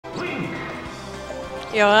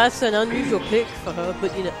Yeah, well, that's an unusual pick for her,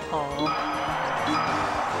 but you know, aww.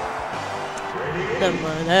 Never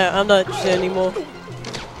mind, I'm not interested anymore.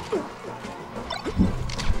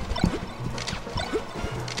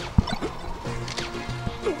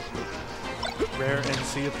 Rare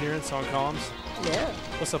NC appearance on comms. Yeah.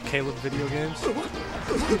 What's up, Caleb Video Games?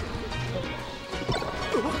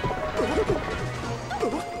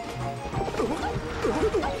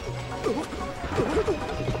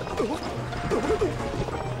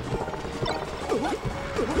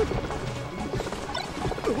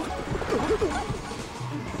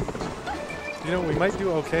 You know, we might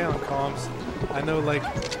do okay on comms. I know like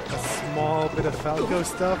a small bit of Falco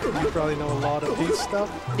stuff. You probably know a lot of Peach stuff.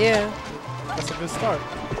 Yeah. That's a good start.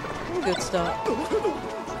 Good start.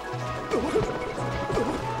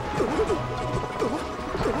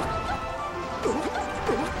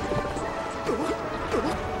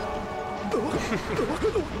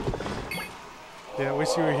 Yeah, I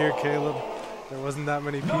wish you were here, Caleb. There wasn't that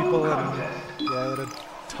many people, and yeah, I had a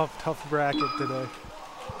tough bracket today.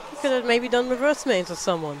 You could have maybe done reverse mains with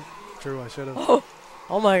someone. True, I should have.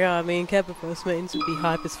 Oh my god, me and Kev reverse mains would be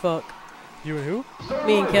hype as fuck. You and who?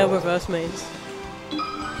 Me and Kev reverse mains.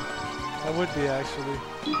 I would be, actually.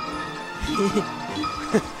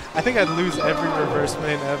 I think I'd lose every reverse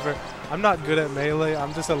main ever. I'm not good at melee,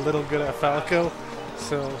 I'm just a little good at Falco,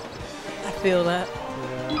 so... I feel that.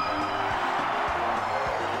 Yeah.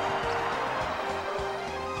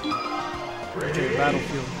 Okay,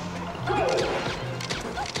 Battlefield.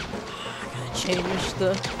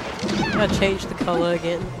 Gotta change the color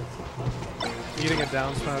again. Eating a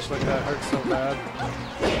down smash like that hurts so bad.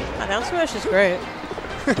 A down smash is great.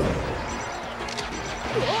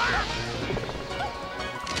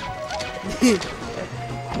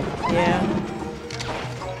 Yeah.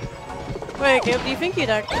 Wait, Caleb, do you think you'd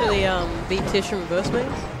actually beat Tish in reverse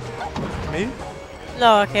mains? Me?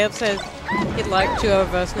 No, Caleb says he'd like to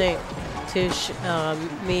reverse name Tish,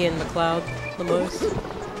 me and McCloud the most.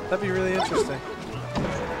 That'd be really interesting.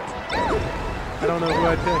 I don't know who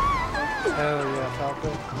I'd pick. Oh yeah, Falco.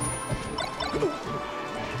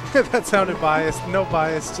 That sounded biased. No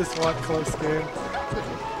bias, just one close game.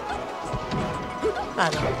 I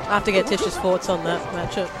don't know. I have to get Tish's thoughts on that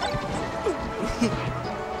matchup.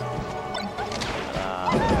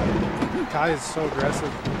 Kai is so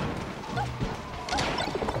aggressive.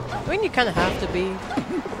 I mean, you kind of have to be.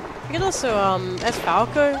 You can also, as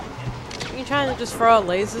Falco, you can try to just throw out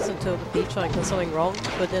lasers until the Peach like does something wrong.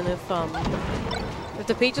 But then if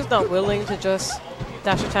the Peach is not willing to just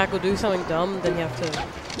dash attack or do something dumb, then you have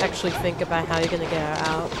to actually think about how you're gonna get her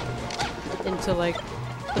out into like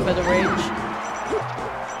the better range.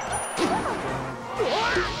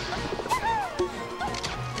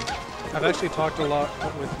 I've actually talked a lot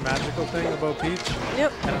with Magical Thing about Peach.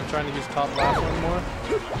 Yep. And I'm trying to use top last one more.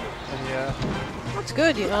 And yeah. That's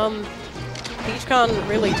good. Peach can't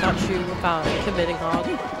really touch you without committing hard.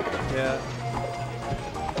 Yeah.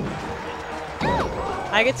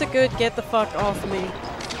 I get a good get the fuck off me.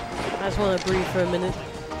 I just want to breathe for a minute.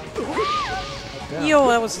 Yeah. Yo,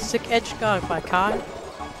 that was a sick edge guard by Kai.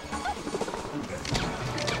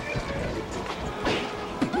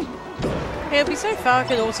 Yeah, we say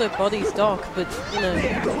Falcon also bodies Doc, but you know,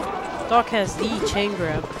 Doc has the chain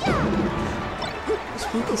grab.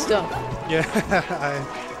 Spooky stuff. Yeah, I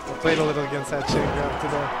played a little against that chain grab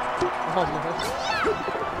today. Oh no.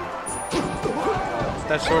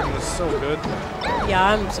 That shorten was so good. Yeah,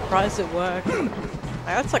 I'm surprised it worked.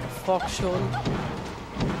 That's like a fox shorten.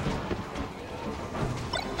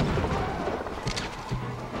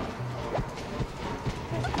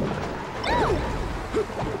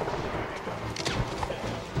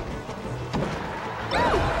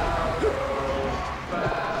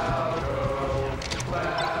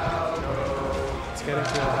 Getting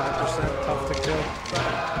to a high percent, tough to kill.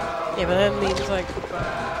 Yeah, but that means like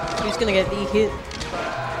who's gonna get the hit?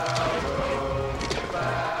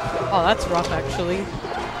 Oh, that's rough actually.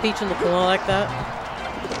 Peach in the corner like that.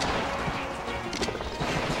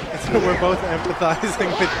 So we're both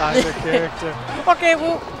empathizing with either character. Okay,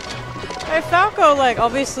 well, Falco, like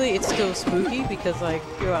obviously it's still spooky because like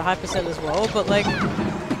you're at high percent as well, but like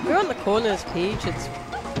you're on the corner as Peach, it's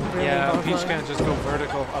really Yeah, horrifying. Peach can't just go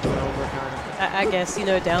vertical up and over kind of. I guess, you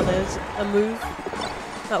know, down there's a move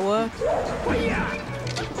that works.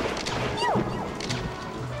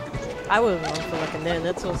 I would have gone for like a Nan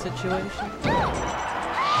that sort of situation.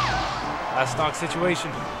 Last stock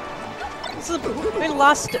situation. This is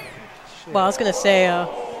last. Well, I was gonna say,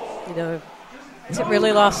 you know, is it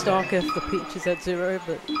really last stock if the Peach is at 0?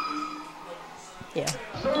 But yeah.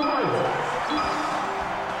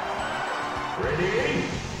 Ready?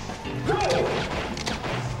 Go!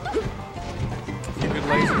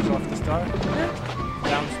 star.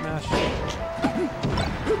 Down smash.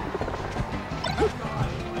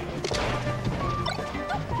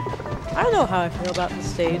 I don't know how I feel about the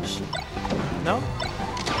stage. No?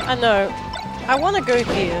 I know. I want to go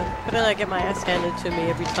here, but then I get my ass handed to me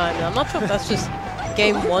every time, and I'm not sure if that's just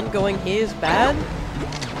game 1 going here is bad.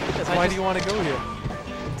 Why do you want to go here?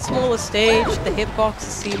 Smaller stage, the hitboxes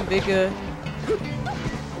seem bigger.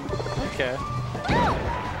 Okay.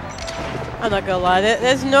 I'm not gonna lie,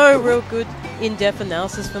 there's no real good in-depth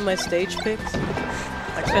analysis for my stage picks,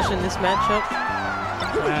 like, especially in this matchup.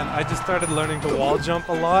 Man, I just started learning to wall jump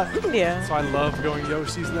a lot. Yeah. So I love going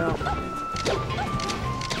Yoshi's now.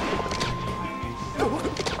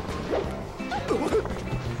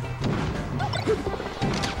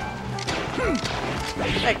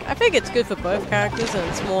 Like, I think it's good for both characters, and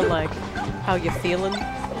it's more like how you're feeling.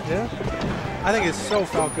 Yeah. I think it's so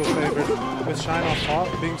Falco favored with Shine off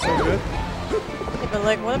top being so good. Yeah, but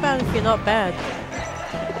like, what about if you're not bad?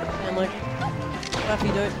 And like, what if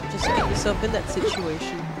you don't just get yourself in that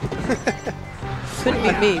situation? Couldn't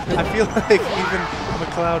be me, but... I feel like even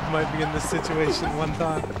McCloud might be in this situation one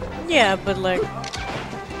time. Yeah, but like...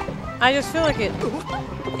 I just feel like it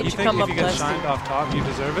You should think come if up you get less. shined off top, you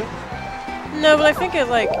deserve it? No, but I think it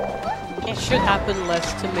like... It should happen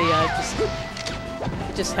less to me,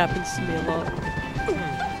 it just happens to me a lot.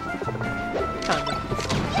 Kind of.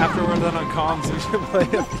 After we're done on comms, we should play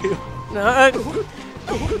a few. No.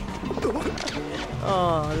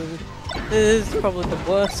 Oh, this is probably the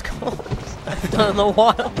worst comms I've done in a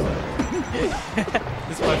while.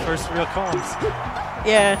 This is my first real comms.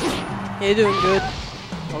 Yeah, you're doing good.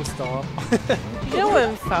 Oh, stop. You know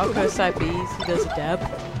when Falco side Bs, he does a dab?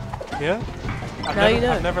 Yeah? Now you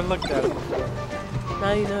know. I've never looked at it before.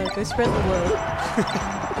 Now you know, go spread the word.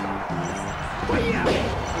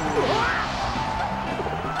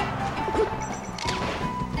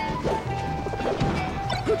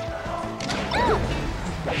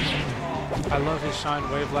 I love his shine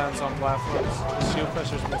wavelands on platforms. His shield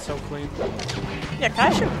pressure's been so clean. Yeah,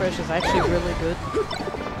 Kaiza pressure's actually really good.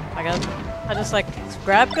 I just like, is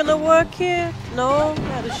grab gonna work here? No,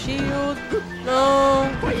 got a shield. No.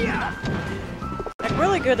 Like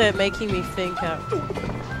really good at making me think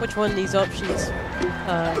which one of these options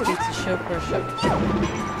keeps the shield pressure.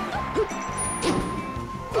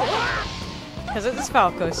 Because it's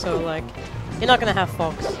Falco, so like, you're not gonna have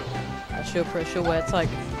Fox at shield pressure where it's like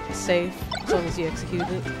safe as long as you execute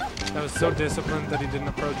it. I was so disciplined that he didn't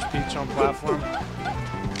approach Peach on platform.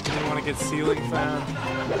 He didn't want to get ceiling fan.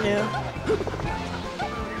 Yeah.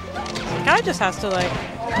 The guy just has to like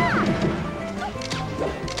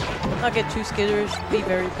not get too skitterish, be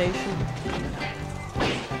very patient.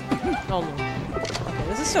 Oh no. Okay,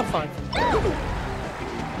 this is still fun.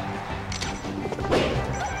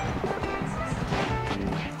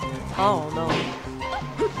 Oh no.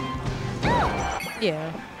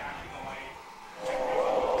 Yeah.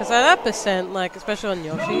 Because at that percent, like, especially on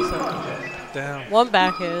Yoshi, so Damn. one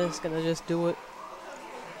back air is gonna just do it.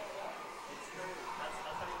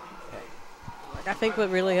 Like, I think what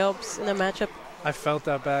really helps in a matchup. I felt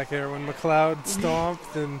that back air when McCloud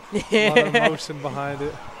stomped and a lot of motion behind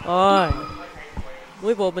it. Oh,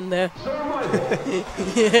 we've all been there.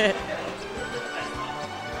 Yeah.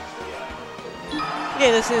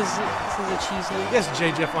 Yeah, this is a cheesy. Yes,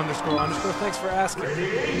 JJF__. Thanks for asking.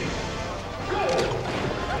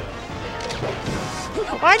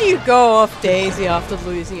 Why do you go off Daisy after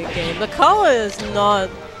losing a game? The color is not.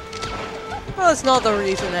 Well, it's not the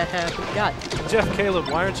reason that happened. God. Jeff, Caleb,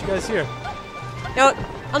 why aren't you guys here? You know what?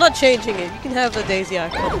 I'm not changing it. You can have the Daisy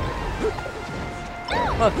icon.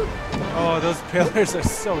 Look. Oh, those pillars are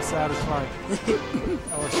so satisfying.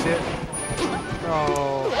 Oh shit.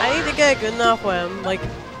 Oh. I need to get good enough where I'm like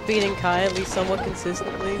beating Kai at least somewhat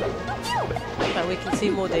consistently. That we can see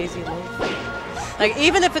more Daisy love. Like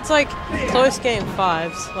even if it's like close game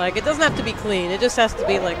 5s, like it doesn't have to be clean, it just has to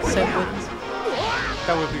be like 7 wins.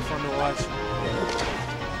 That would be fun to watch.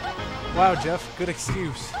 Wow, Jeff, good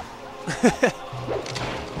excuse.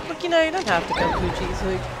 Look, you know, you don't have to come too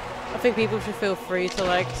cheesily. I think people should feel free to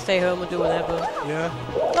like stay home or do whatever. Yeah?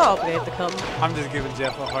 Not obligated to come. I'm just giving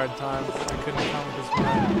Jeff a hard time. I couldn't come this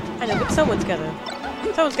morning. I know, but someone's gonna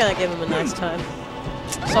give him a nice time.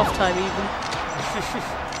 Soft time even.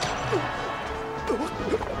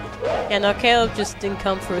 Yeah, no, Caleb just didn't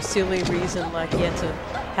come for a silly reason, like he had to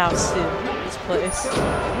house sit this place.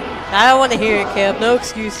 I don't want to hear it, Caleb. No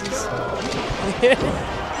excuses.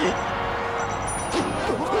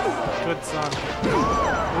 Good son.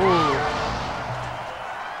 Ooh.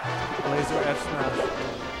 Laser F smash.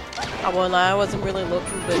 I won't lie, I wasn't really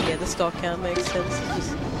looking, but yeah, the stock count makes sense. It's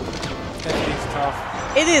just FD's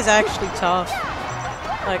tough. It is actually tough.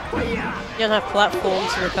 Like, you don't have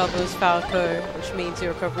platforms to recover as Falco, which means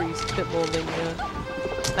your recovery is a bit more linear.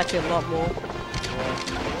 Actually, a lot more.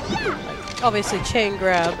 Like, obviously, chain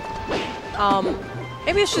grab.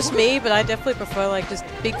 Maybe it's just me, but I definitely prefer like just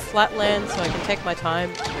big flat land so I can take my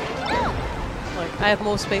time. Like, I have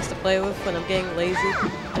more space to play with when I'm getting lazy.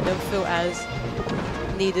 I don't feel as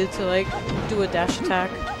needed to like do a dash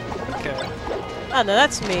attack. Okay. I know,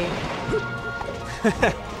 that's me.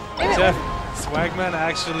 Jeff, Swagman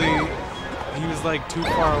actually, he was like too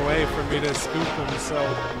far away for me to scoop him, so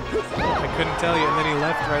I couldn't tell you, and then he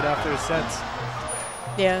left right after his sets.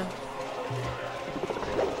 Yeah.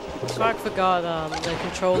 Swag forgot the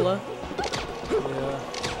controller. Yeah.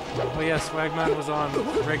 Oh yeah, Swagman was on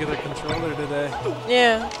regular controller today.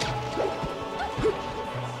 Yeah.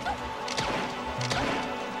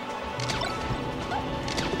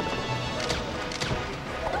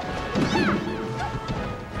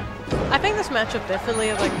 I think this matchup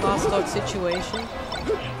definitely like last dog situation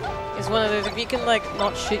is one of those, if you can like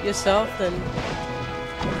not shit yourself, then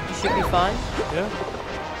you should be fine. Yeah.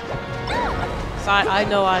 So I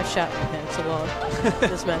know I shat my pants a lot in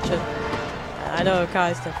this matchup. I know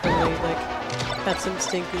Kai's definitely like had some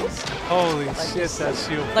stinkers. Holy like shit, that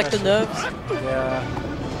shield like the pressure. nerves. Yeah.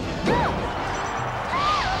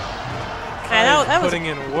 And that was putting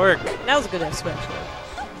in work. That was a good ass match.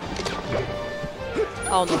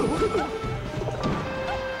 Oh no.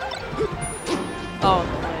 Oh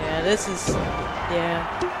yeah, this is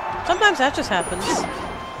yeah. Sometimes that just happens.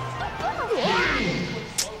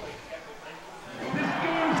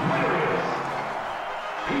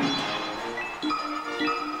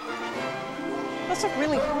 That's like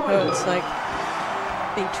really hurts, like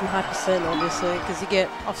being too high percent obviously, because you get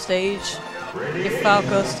off stage, you get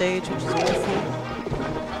Falco stage, which is awful.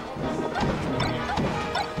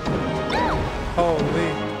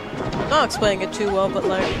 Holy. I'm not explaining it too well, but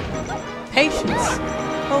like, patience.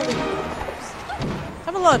 Holy. I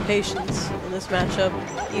have a lot of patience in this matchup,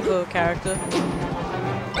 Evo character.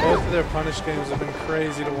 Both of their punish games have been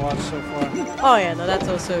crazy to watch so far. Oh yeah, no, that's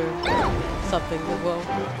also something as well.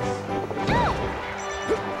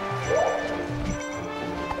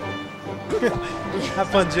 Have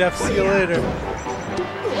fun, Jeff. See you later.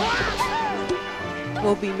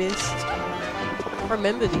 Will be missed.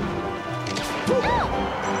 Remembered you.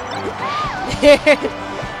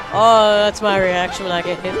 Oh, that's my reaction when I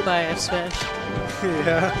get hit by F smash.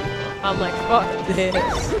 Yeah. I'm like, fuck this.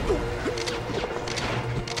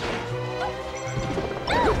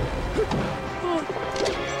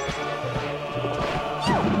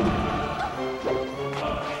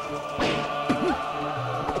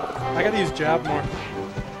 I gotta use jab more.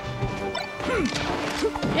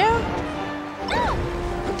 Yeah.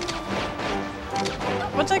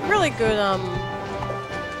 What's like really good,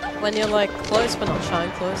 when you're like close but not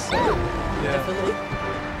shine close, so definitely.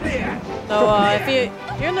 So if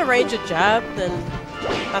you're in the range of jab, then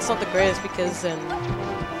that's not the greatest because then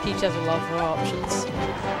Peach has a lot more options.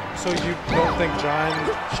 So you don't think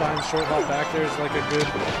shine short hop back there is like a good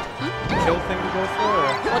kill thing to go for?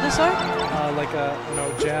 Or? What is that? Like a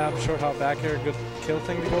jab, short hop back here, a good kill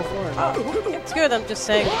thing to go for? Or not? It's good. I'm just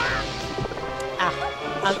saying.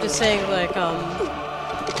 I'm just saying like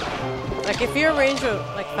if you're in range of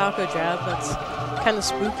like Falco jab, that's kind of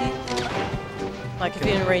spooky. Like if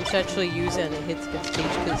you're in range to actually use it and it hits against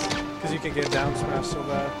Peach, because you can get down smashed so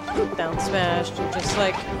bad. Down smashed and just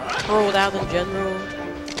like rolled out in general.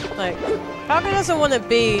 Like Falco doesn't want to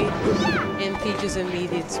be in Peach's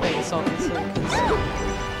immediate space, obviously,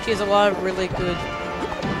 because she has a lot of really good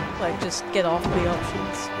like just get off me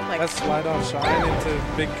options. Like that slide off shine into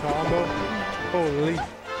big combo. Holy.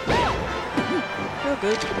 Feel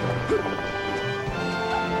good.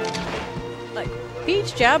 Like,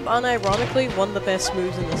 Peach jab, unironically, one of the best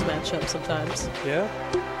moves in this matchup sometimes. Yeah?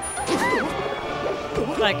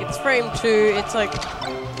 Like, it's frame 2, it's like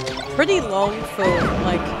pretty long for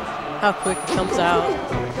like how quick it comes out.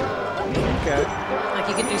 Okay. Like,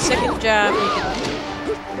 you can do second jab, you can...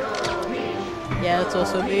 Yeah, that's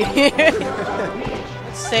also me.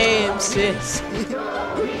 Same, sis.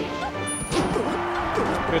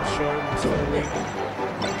 Good short and so weak.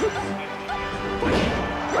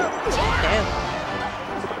 Damn.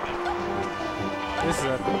 This is a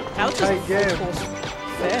tight game.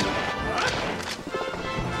 Fair.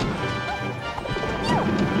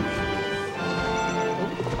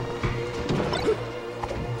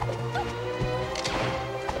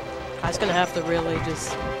 I was gonna have to really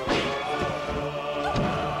just...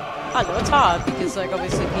 I know, it's hard, because like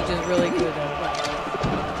obviously Peach is really good at like,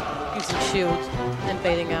 using shield and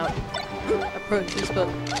baiting out approaches, but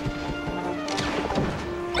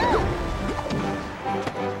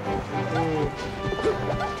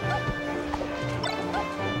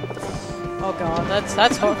Oh god,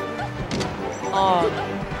 that's hard. Oh.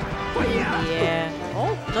 Yeah.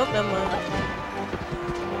 Oh, nope, never mind.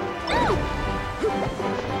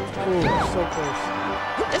 Ooh, so close.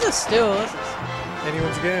 This is still. This is...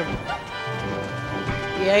 Anyone's game.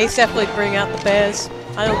 Yeah, he's definitely bringing out the bears.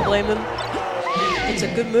 I don't blame him. It's a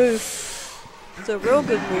good move. It's a real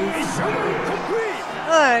good move.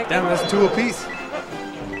 Alright. Damn, that's 2 apiece.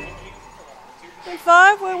 In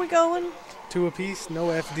 5, where are we going? 2 apiece, no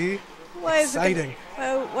FD. Why is Exciting.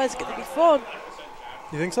 Why is it going to be Ford?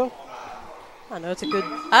 You think so? I know, it's a good...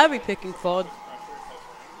 I'll be picking Ford.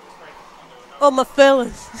 Oh, my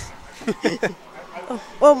fellas.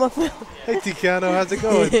 oh, my fellas. Hey, Ticano, how's it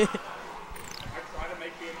going?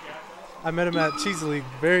 I met him at Cheese League.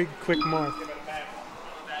 Very quick mark.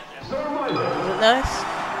 Is it nice?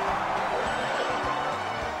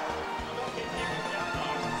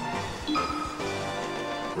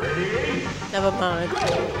 Never mind.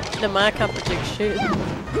 Never mind, I can't predict shit.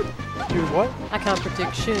 Dude, what? I can't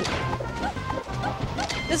predict shit.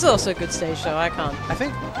 This is also a good stage though, I can't. I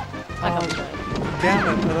think...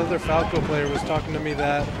 Damn it, another Falco player was talking to me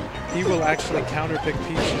that he will actually counterpick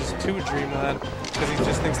Peaches to Dreamland because he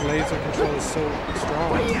just thinks laser control is so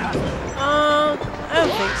strong. I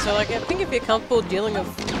don't think so. Like, I think if you're comfortable dealing with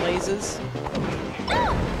lasers,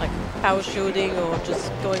 like power shielding or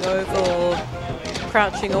just going over or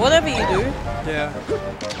crouching or whatever you do. Yeah.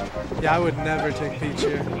 Yeah, I would never take Peach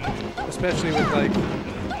here, especially with like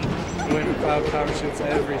the way McCloud power shields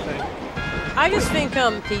everything. I just think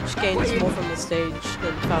Peach gains more from the stage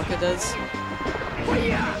than Falco does.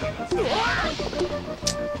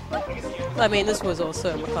 I mean, this was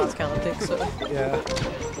also McCloud's counter pick, so... Yeah.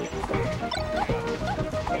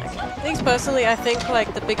 At least personally, I think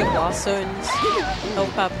like the bigger blast zones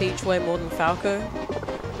help out Peach way more than Falco.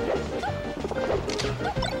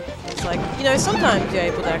 It's like, you know, sometimes you're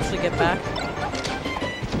able to actually get back.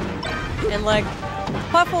 And like,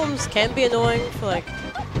 platforms can be annoying for like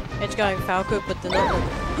edge-guarding Falco, but they're not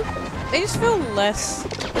like, they just feel less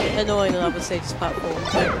annoying than other stages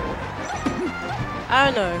platforms. Like, I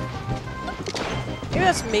don't know. Maybe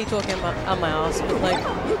that's me talking on my ass, but like,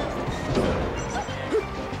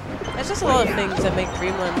 there's just a lot of things that make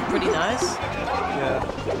Dreamland pretty nice. Yeah.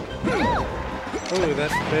 Oh,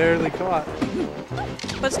 that's barely caught.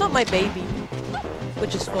 But it's not my baby,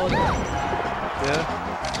 which is fun. Yeah.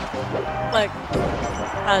 Like,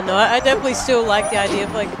 I don't know, I definitely still like the idea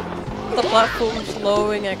of like, the platform's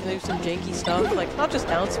lowering, I can do some janky stuff, like, not just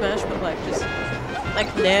down smash, but like, just,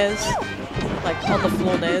 like, nairs, like, on the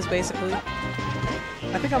floor nairs, basically.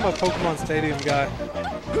 I think I'm a Pokemon Stadium guy.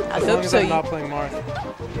 As long as I'm not playing Marth.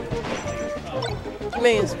 You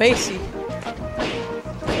mean it's spacey.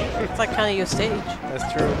 It's like kind of your stage.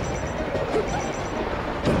 That's true.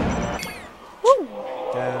 Woo!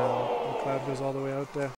 Damn, McCloud goes all the way out there.